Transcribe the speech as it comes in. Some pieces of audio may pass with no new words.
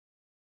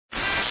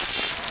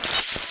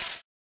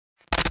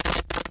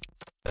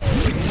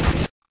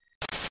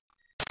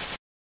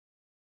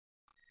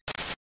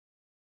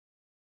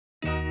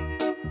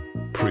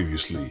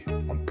Previously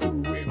on Put a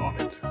Ring on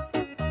It.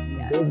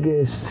 Yes.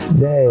 Biggest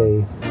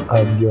day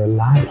of your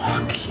life.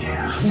 Fuck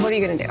yeah. What are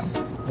you gonna do?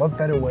 What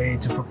better way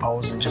to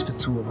propose than just the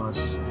two of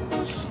us,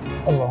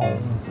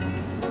 alone,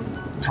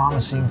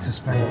 promising to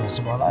spend the rest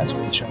of our lives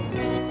with each other.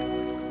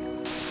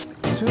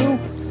 2,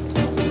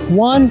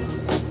 1,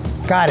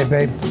 got it,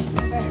 babe.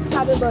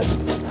 How'd it look?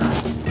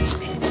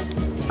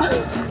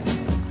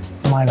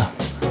 Maila,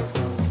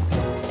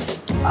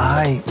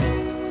 I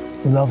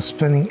love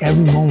spending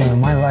every moment of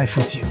my life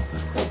with you.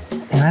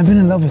 And I've been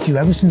in love with you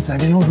ever since I've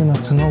been old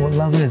enough to know what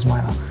love is,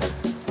 Maila.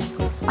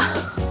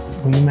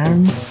 Will you marry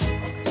me?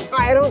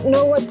 I don't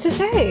know what to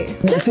say.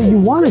 I said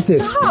you wanted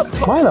this. Stop.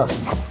 Maila.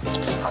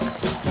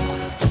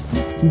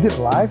 You did it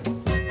live?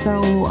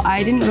 So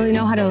I didn't really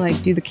know how to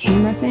do the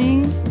camera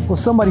thing. Well,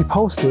 somebody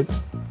posted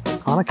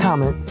on a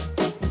comment,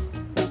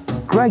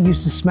 Greg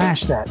used to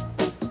smash that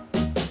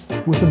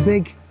with a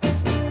big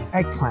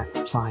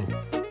eggplant sign.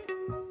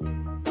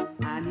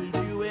 I need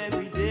you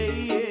every day.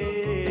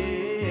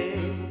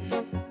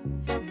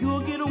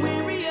 You'll get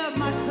weary of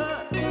my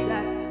touch.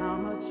 That's how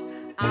much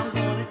I'm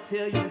gonna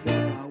tell you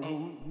that I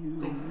want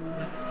you.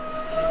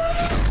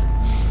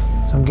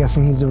 So I'm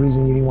guessing he's the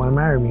reason you didn't want to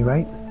marry me,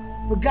 right?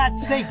 For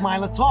God's sake,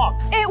 Maila, talk.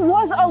 It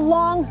was a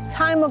long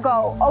time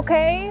ago,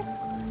 okay?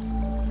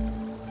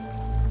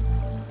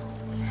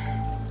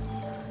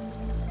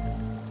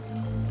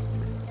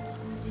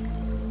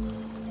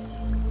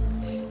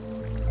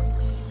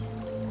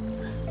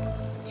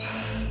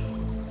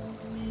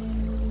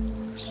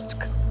 Just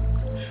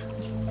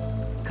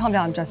calm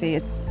down,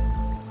 Jesse.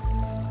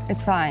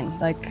 It's fine.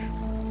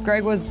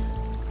 Greg was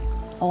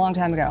a long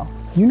time ago.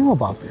 You knew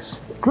about this.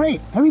 Great,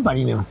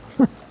 everybody knew.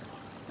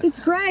 It's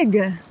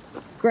Greg.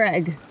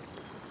 Greg.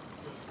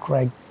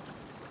 Greg,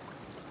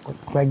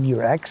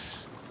 your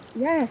ex?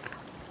 Yes.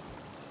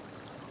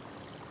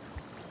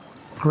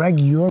 Greg,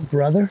 your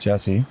brother?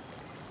 Jesse,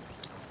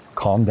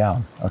 calm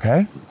down,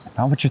 okay? It's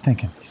not what you're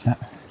thinking. It's not.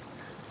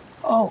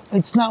 Oh,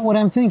 it's not what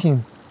I'm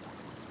thinking.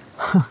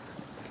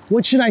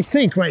 What should I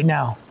think right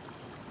now?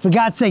 For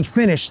God's sake,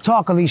 finish.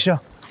 Talk, Alicia.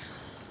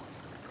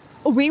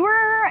 We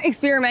were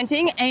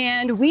experimenting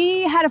and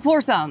we had a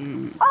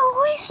foursome.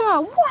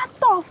 Alicia, what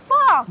the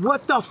fuck?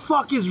 What the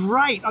fuck is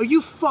right? Are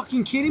you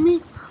fucking kidding me?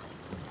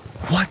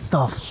 What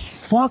the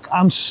fuck?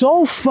 I'm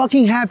so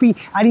fucking happy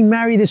I didn't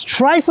marry this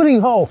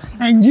trifling hoe.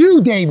 And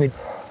you, David.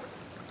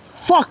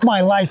 Fuck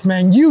my life,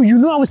 man. You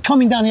knew I was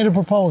coming down here to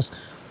propose.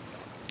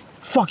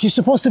 Fuck, you're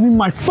supposed to be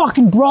my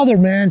fucking brother,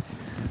 man.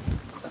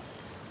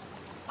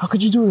 How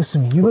could you do this to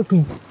me? You looked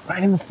me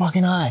right in the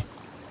fucking eye.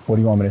 What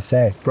do you want me to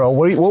say? Bro,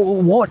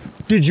 what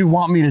did you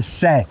want me to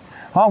say?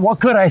 Huh? What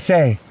could I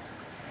say?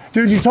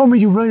 Dude, you told me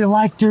you really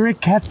liked her.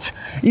 It kept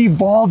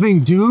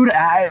evolving, dude.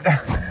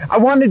 I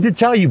wanted to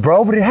tell you,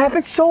 bro, but it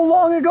happened so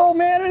long ago,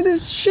 man. And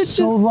this shit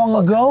so long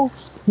ago?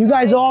 You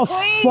guys all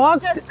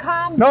fucked? Just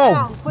calm No,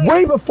 down, please.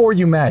 way before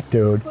you met,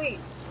 dude. Please.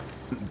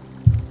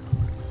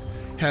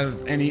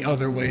 Have any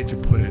other way to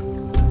put it,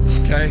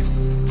 okay?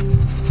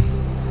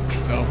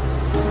 So,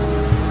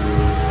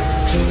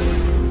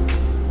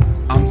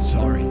 I'm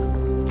sorry.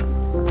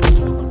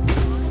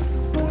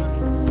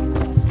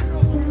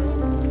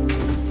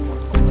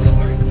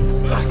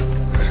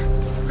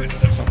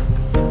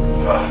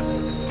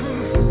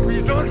 Are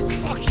you done?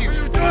 Fuck you. Are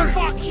you done?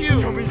 Fuck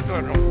you. Tell me you're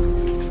done.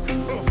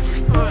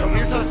 Tell me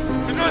you're done.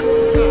 You're done.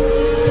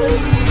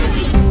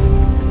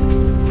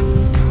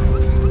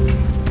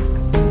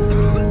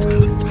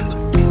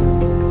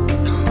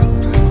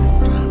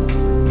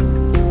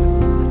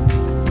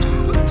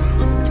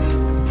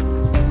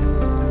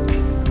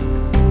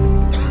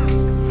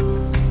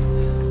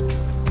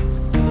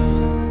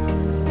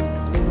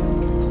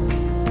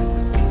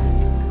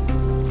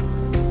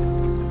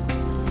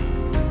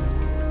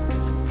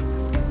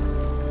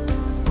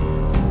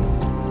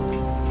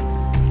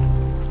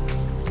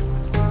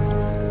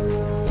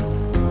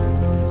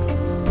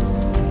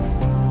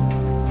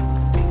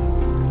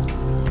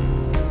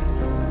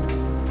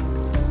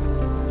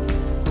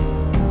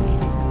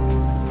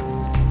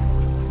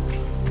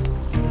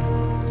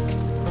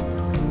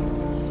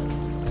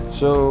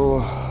 So,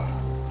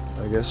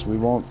 I guess we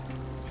won't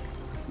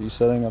be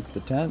setting up the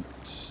tent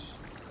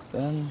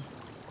then?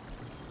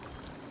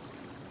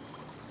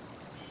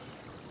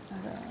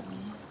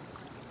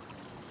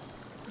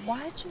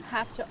 Why'd you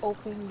have to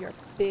open your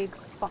big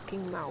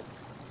fucking mouth?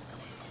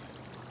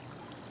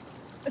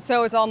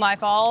 So it's all my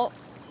fault.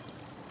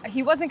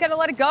 He wasn't gonna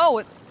let it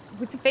go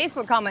with the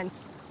Facebook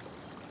comments.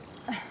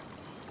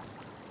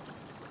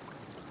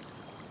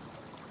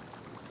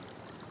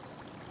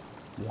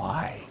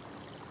 Why?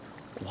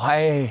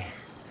 Why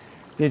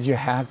did you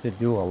have to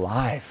do a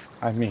live?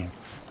 I mean,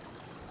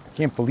 I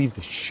can't believe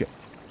this shit.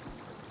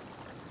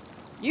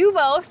 You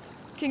both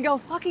can go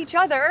fuck each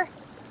other.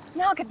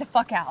 Now get the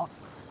fuck out.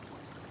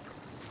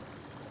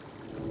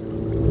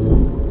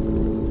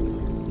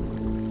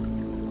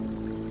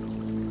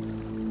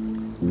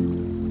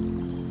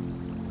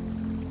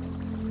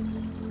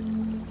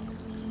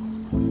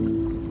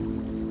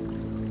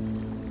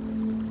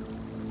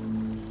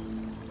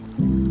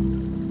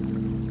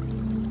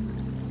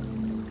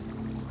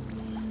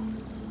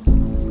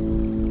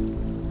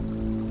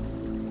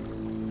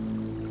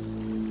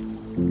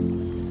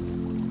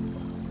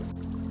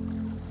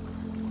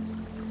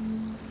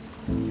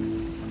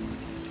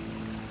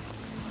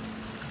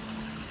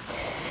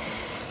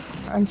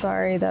 I'm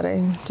sorry that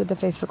I did the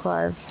Facebook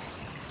Live.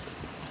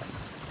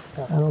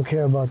 I don't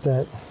care about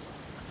that.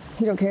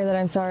 You don't care that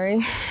I'm sorry?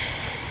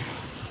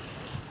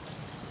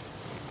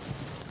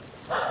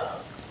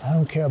 I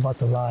don't care about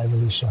the live,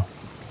 Alicia.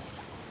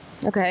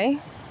 Okay.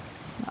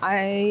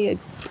 I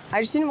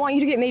just didn't want you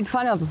to get made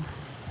fun of.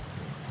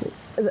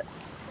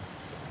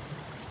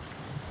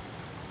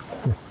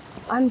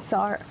 I'm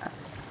sorry.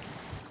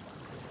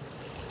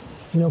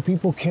 You know,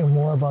 people care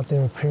more about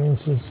their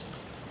appearances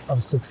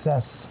of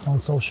success on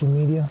social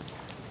media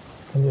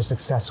than their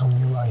success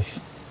in real life.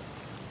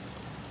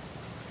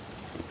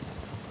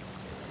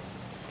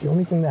 The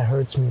only thing that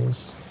hurts me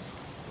is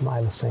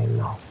Maila saying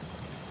no.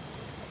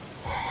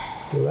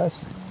 The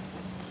rest,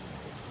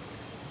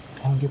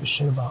 I don't give a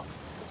shit about.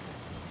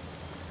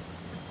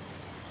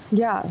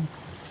 Yeah.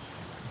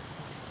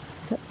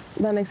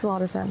 That makes a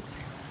lot of sense.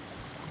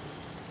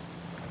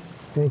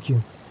 Thank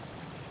you.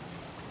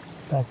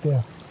 Back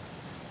there.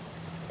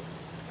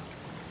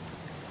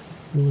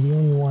 You were the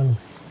only one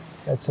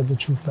that said the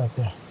truth back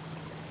there.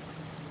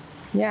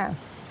 Yeah.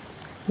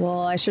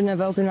 Well, I shouldn't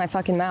have opened my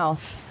fucking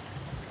mouth.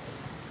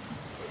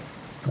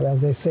 But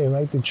as they say,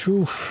 right, the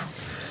truth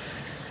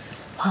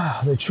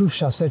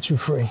shall set you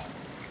free.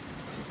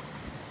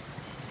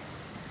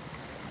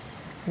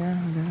 Yeah,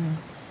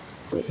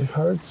 It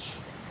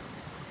hurts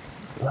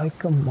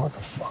like a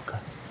motherfucker.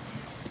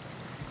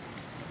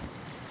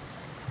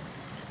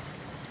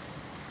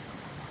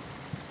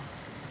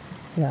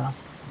 Yeah.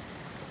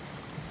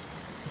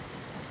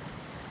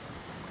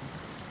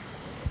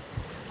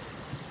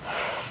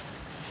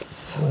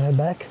 Wanna head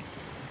back?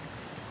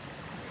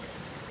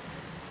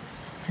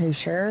 Are you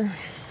sure?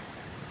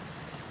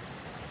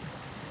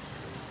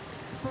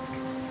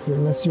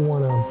 Unless you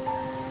wanna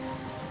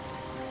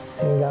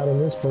hang out in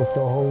this place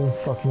the whole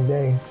fucking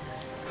day.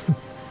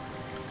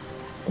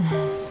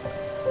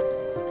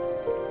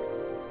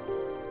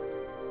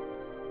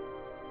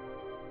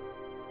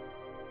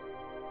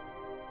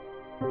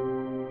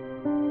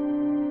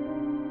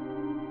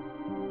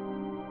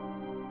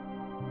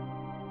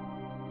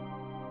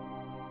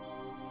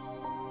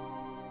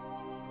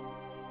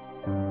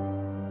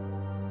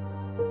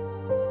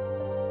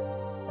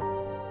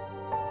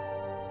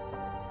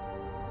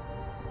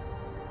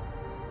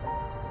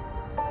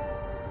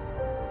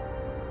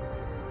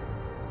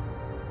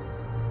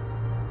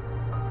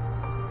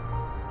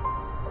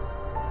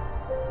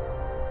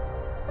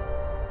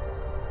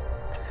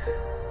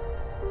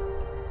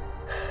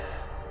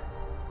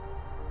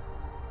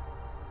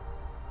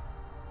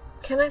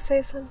 Can I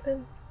say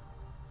something?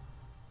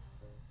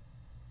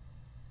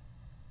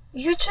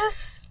 You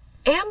just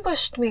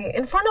ambushed me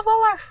in front of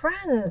all our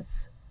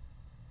friends.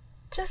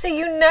 Jessie,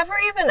 you never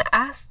even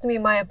asked me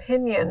my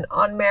opinion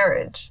on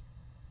marriage.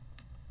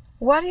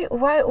 Why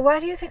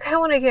do you think I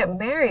want to get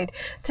married?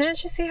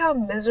 Didn't you see how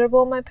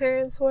miserable my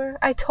parents were?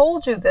 I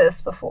told you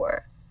this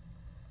before.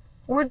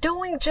 We're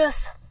doing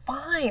just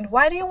fine.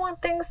 Why do you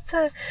want things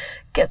to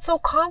get so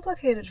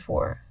complicated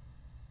for?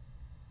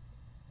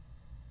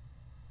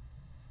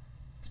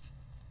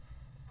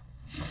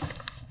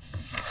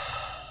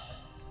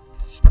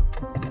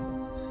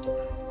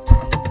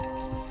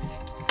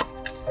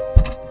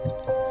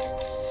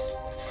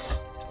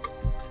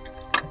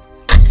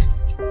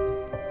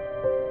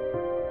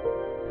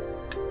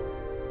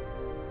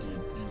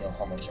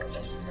 How much I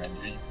love you, man.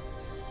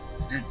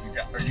 Dude,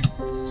 are you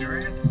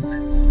serious?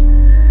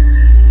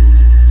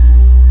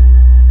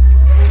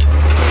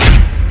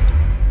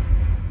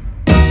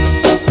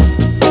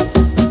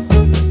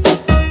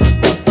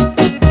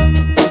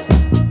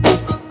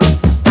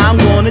 I'm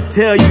gonna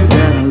tell you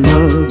that I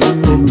love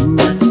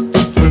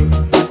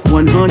you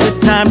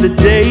 100 times a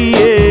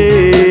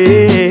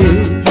day.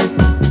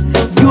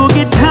 You'll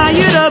get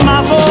tired of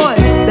my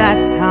voice.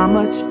 That's how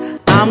much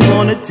I'm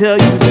gonna tell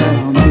you that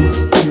I'm